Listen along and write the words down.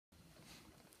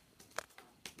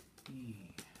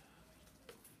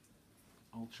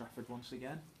Old Trafford once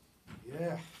again.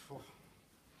 Yeah. Oh.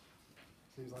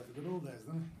 Seems like the good old days,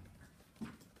 doesn't it?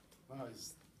 No,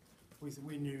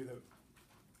 we knew that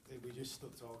if we just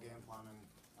stuck to our game plan and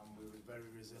we were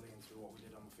very resilient through what we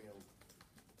did on the field,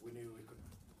 we knew we could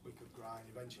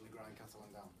eventually grind Catalan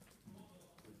down.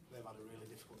 They've had a really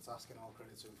difficult task, and all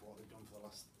credit to them for what they've done for the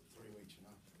last 3 weeks, you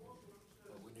know.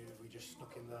 But we knew if we just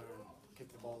stuck in there and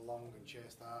kicked the ball long and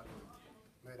chased hard and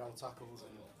made our tackles,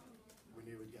 and we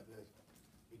knew we'd get the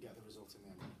result in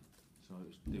the end. So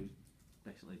there was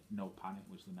basically no panic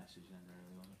was the message then,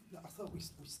 really, wasn't it? No, I thought we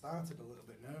started a little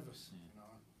bit nervous, you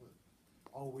know.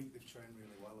 All week they've trained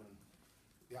really well, and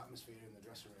the atmosphere in the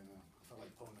dressing room, I felt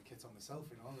like pulling the kit on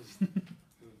myself, you know.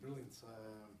 It was brilliant.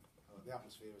 The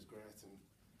atmosphere was great, and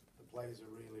the players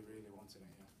are really, really wanting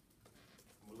it, you know.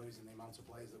 And we're losing the amount of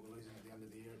players that we're losing at the end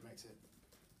of the year. It makes it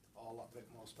all that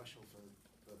bit more special for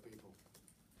people.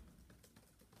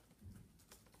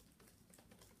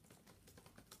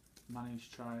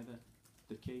 Managed to try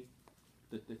the key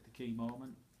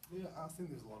moment. Yeah, I think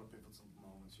there's a lot of pivotal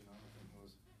moments, you know. I think there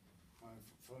was,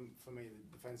 for me,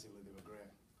 defensively they were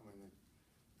great. I mean,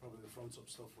 probably the front up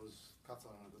stuff was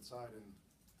Catalan on a good side, and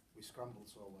we scrambled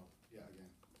so well yet again.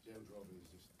 James Roby is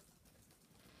just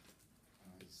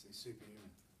he's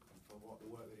superhuman, and for what the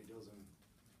work that he does, and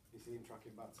you see him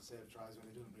tracking back to save tries when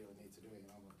he doesn't really need to do it, you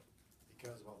know. But he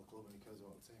cares about the club and he cares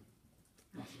about the team.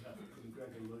 Massive effort from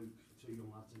Greg and Luke, 2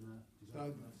 young lads in there.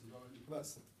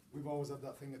 We've always had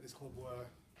that thing at this club where,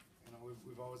 you know,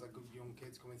 we've always had good young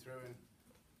kids coming through, and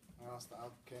I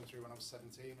came through when I was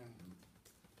 17, and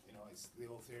you know, it's the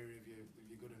old theory of if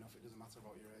you're good enough, it doesn't matter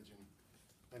about your age, and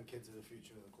them kids are the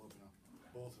future of the club, you know.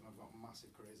 Both of them have got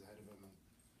massive careers ahead of them, and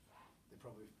they're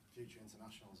probably future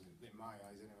internationals in my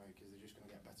eyes anyway, because they're just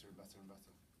going to get better and better and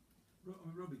better.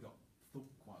 Rugby got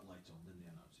thumped quite late on, didn't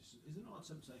they? Is there not a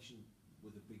temptation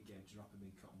with a big game to wrap him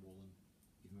in cotton wool and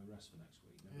give him a rest for next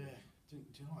week? No? Yeah. Do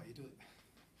you know what he does?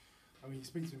 I mean, you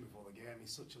speak to him before the game.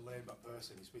 He's such a laid-back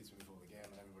person. You speak to him before the game,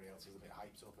 and everybody else is a bit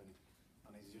hyped up, and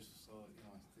he's just so, you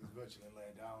know, he's virtually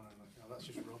laid down, and you know, that's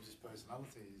just rubs his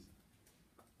personality.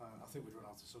 I think we'd run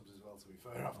out of subs as well, to be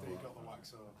fair, after he got the whack.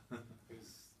 So I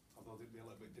thought it'd be a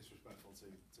little bit disrespectful to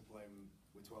play him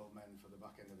with 12 men for the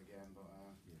back end of the game, but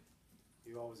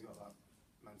you've always got that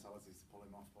mentality to pull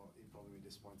him off. But he'd probably be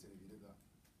disappointed if you did that.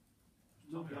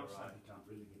 Not the outside, he can't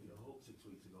really give you a hope 6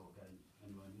 weeks ago again,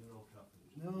 anywhere near Old Trafford.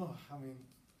 No, I mean,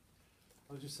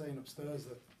 I was just saying upstairs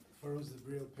that for us the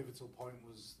real pivotal point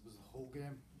was the Hull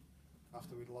game.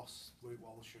 After we'd lost Luke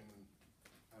Walsh, and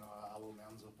you know, I held my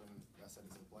hands up and I said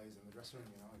it to the players in the dressing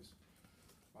room, you know,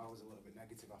 I was a little bit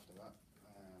negative after that.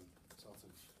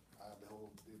 I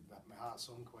had my heart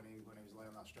sunk when he was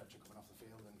laying on that stretcher coming off the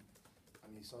field, and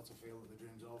you sort of feel that the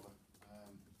dream's over.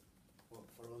 But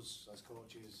for us as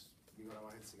coaches, we got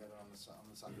our heads together on the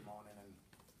Saturday morning, and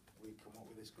we come up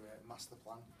with this great master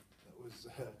plan that was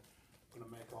going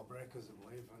to make or break us, I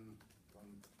believe, and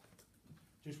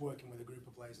just working with a group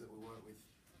of players that we work with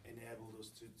enabled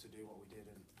us to do what we did,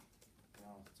 and you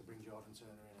know, to bring Jordan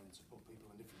Turner in and to put people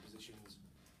in different positions.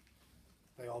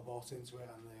 They all bought into it,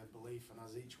 and they had belief, and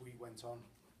as each week went on,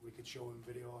 we could show them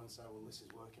video and say, well, this is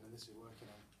working and this is working,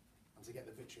 and to get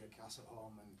the victory at Cass at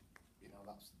home, and you know,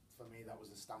 that's, for me, that was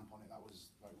the stamp on it. That was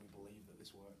like, we believe that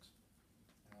this works,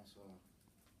 you know. So,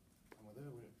 and we're there.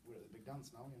 We're at the big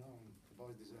dance now, you know, and the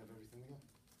boys deserve everything they get.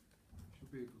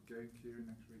 Should be a good game, Kieron,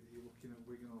 next week. Are you looking at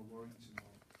Wigan or Warrington? Who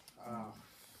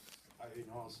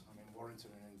knows? I mean, Warrington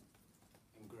are in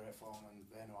great form, and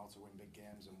they know how to win big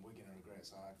games, and Wigan are a great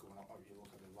side coming up. You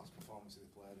look at the last performance they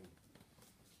played, and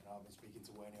you know, I've been speaking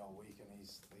to Wayne all week, and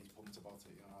he's pumped about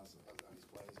it, you know, as his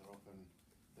players are up, and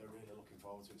they're really looking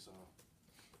forward to it. So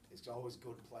it's always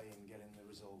good playing, getting the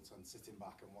result, and sitting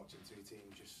back and watching two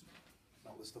teams just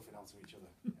knock the stuffing out of each other.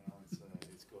 You know,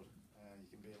 it's good. You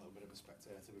can be a little bit of a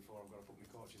spectator before I've got to put my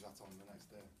coach's hat on the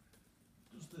next day.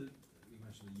 You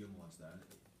mentioned the young lads there.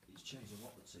 It's changed a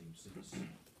lot, the team, since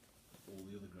all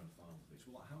the other grand final defeats.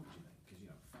 Well, how do you think? Because you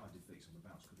know, 5 defeats on the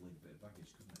bounce could leave a bit of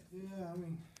baggage, couldn't it? Yeah, I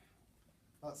mean,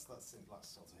 that's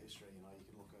sort of history. You know, you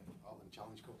could look at all the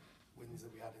Challenge Cup wins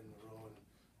that we had in a row, and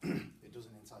it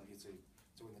doesn't entitle you to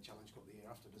win the Challenge Cup the year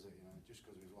after, does it? You know, just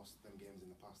because we've lost them games in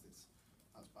the past, that's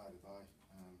by the by.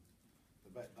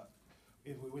 The bet that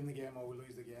if we win the game or we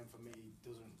lose the game, for me,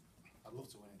 doesn't. I'd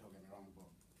love to win it. Don't get me wrong, but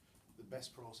the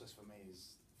best process for me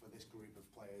is for this group of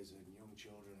players and young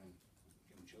children and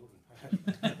young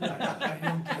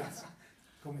kids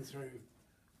coming through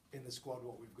in the squad.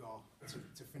 What we've got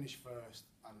to finish first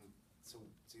and to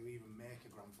even make a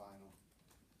grand final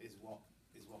is what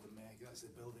they make. That's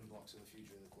the building blocks of the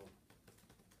future of the club.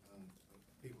 And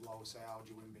people always say, how do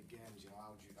you win big games? You know,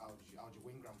 how do you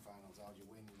win grand finals? How do you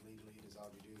win league leaders? How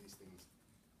do you do these things?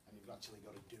 And you've actually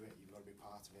got to do it. You've got to be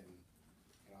part of it. And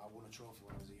you know, I won a trophy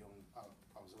when I was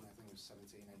I was only, I think it was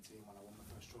 17, 18 when I won my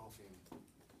first trophy. And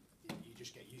you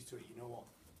just get used to it. You know what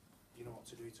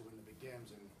to do to win the big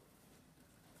games. And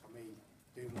for me,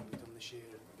 doing what we've done this year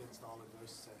against all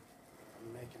adversity and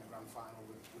making a grand final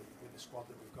with the squad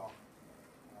that we've got,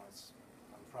 you know,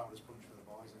 I'm proud as punch for the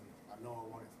boys, and I know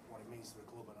what it means to the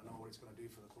club, and I know what it's going to do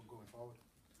for the club going forward.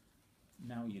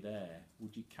 Now you're there,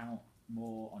 would you count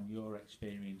more on your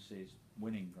experiences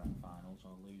winning grand finals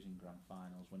or losing grand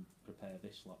finals when you prepare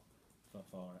this lot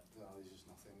for it? No, there's just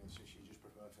nothing. It's just you just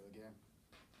prepare for the game.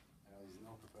 You know, there's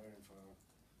no preparing for.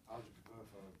 How do you prepare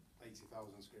for 80,000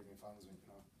 screaming fans? And, you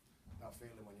know, that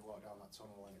feeling when you walk down that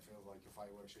tunnel and it feels like a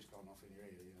fireworks just gone off in your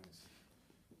ear. You know, it's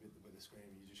with the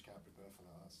screaming, you just can't prepare for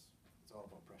that. It's all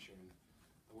about pressure, and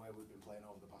the way we've been playing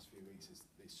over the past few weeks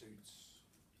it suits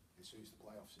the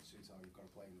playoffs. It suits how you've got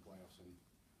to play in the playoffs, and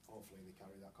hopefully they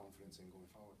carry that confidence in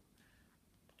going forward.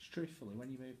 Truthfully,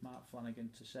 when you moved Mark Flanagan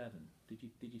to 7, did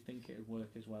you think it would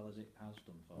work as well as it has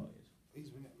done for you?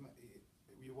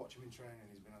 You watch him in training,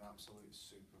 he's been an absolute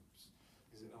super.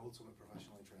 He's an ultimate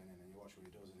professional in training, and you watch what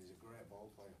he does, and he's a great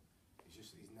ball player.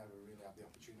 He's never really had the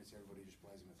opportunity. Everybody just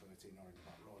plays him at 13 or in the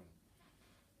back row. And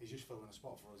he's just filling a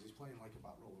spot for us. He's playing like a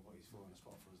back row, but he's filling a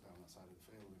spot for us down that side of the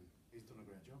field, and he's done a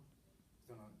great job.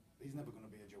 He's never going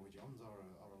to be a Joey Johns or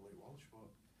a Luke Walsh,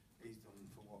 but he's done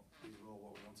for what his role,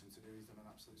 what we want him to do. He's done an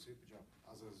absolute super job.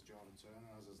 As has Jordan Turner,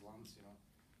 as has Lance. You know,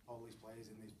 all these players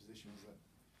in these positions that,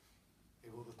 if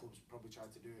other clubs probably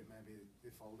tried to do it, maybe they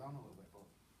fall down a little bit. But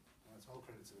you know, it's all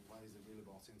credit to the players. They've really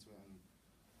bought into it, and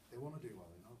they want to do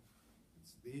well. You know,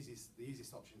 it's the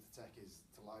easiest option to take is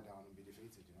to lie down and be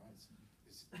defeated. You know,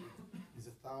 there's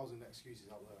 1,000 excuses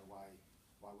out there why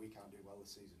we can't do well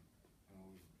this season. You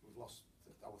know, we've lost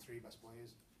our 3 best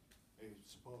players. Who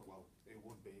it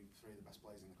would be 3 of the best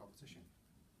players in the competition.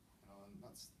 You know, and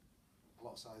that's a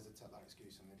lot of sides that take that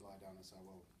excuse and they'd lie down and say,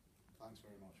 well, thanks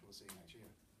very much. We'll see you next year.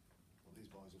 But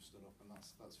these boys have stood up, and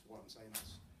that's what I'm saying.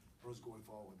 That's for us going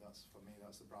forward. That's for me.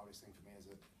 That's the proudest thing for me as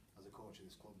a coach of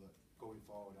this club. That going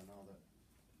forward, I know that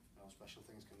special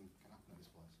things can happen at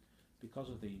this place. Because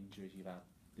of the injuries you've had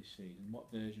this season, what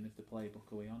version of the playbook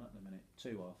are we on at the minute?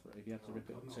 2 or 3? Have you had to rip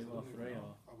it up 2 or 3?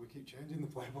 Or? We keep changing the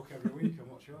playbook every week. I'm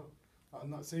not sure.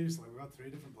 Not seriously. We've had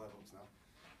 3 different playbooks now.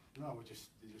 No, you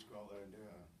just go out there and do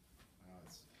it.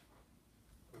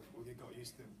 We got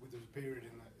used to. There was a period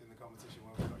in the competition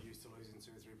where we got used to losing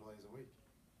 2 or 3 players a week.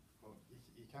 But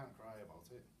you can't cry about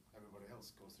it. Everybody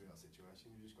else goes through that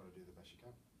situation. You just got to do the best you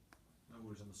can. No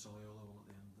worries on the Soliola one at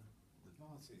the end there.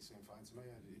 No, it seemed fine to me.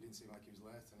 He didn't seem like he was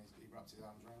late, and he wrapped his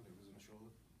arms around it. It wasn't a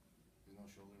shoulder. There's no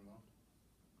shoulder involved.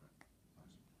 Great.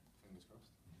 Thanks. Fingers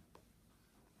crossed.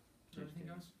 Is there anything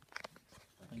else?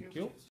 Thank you.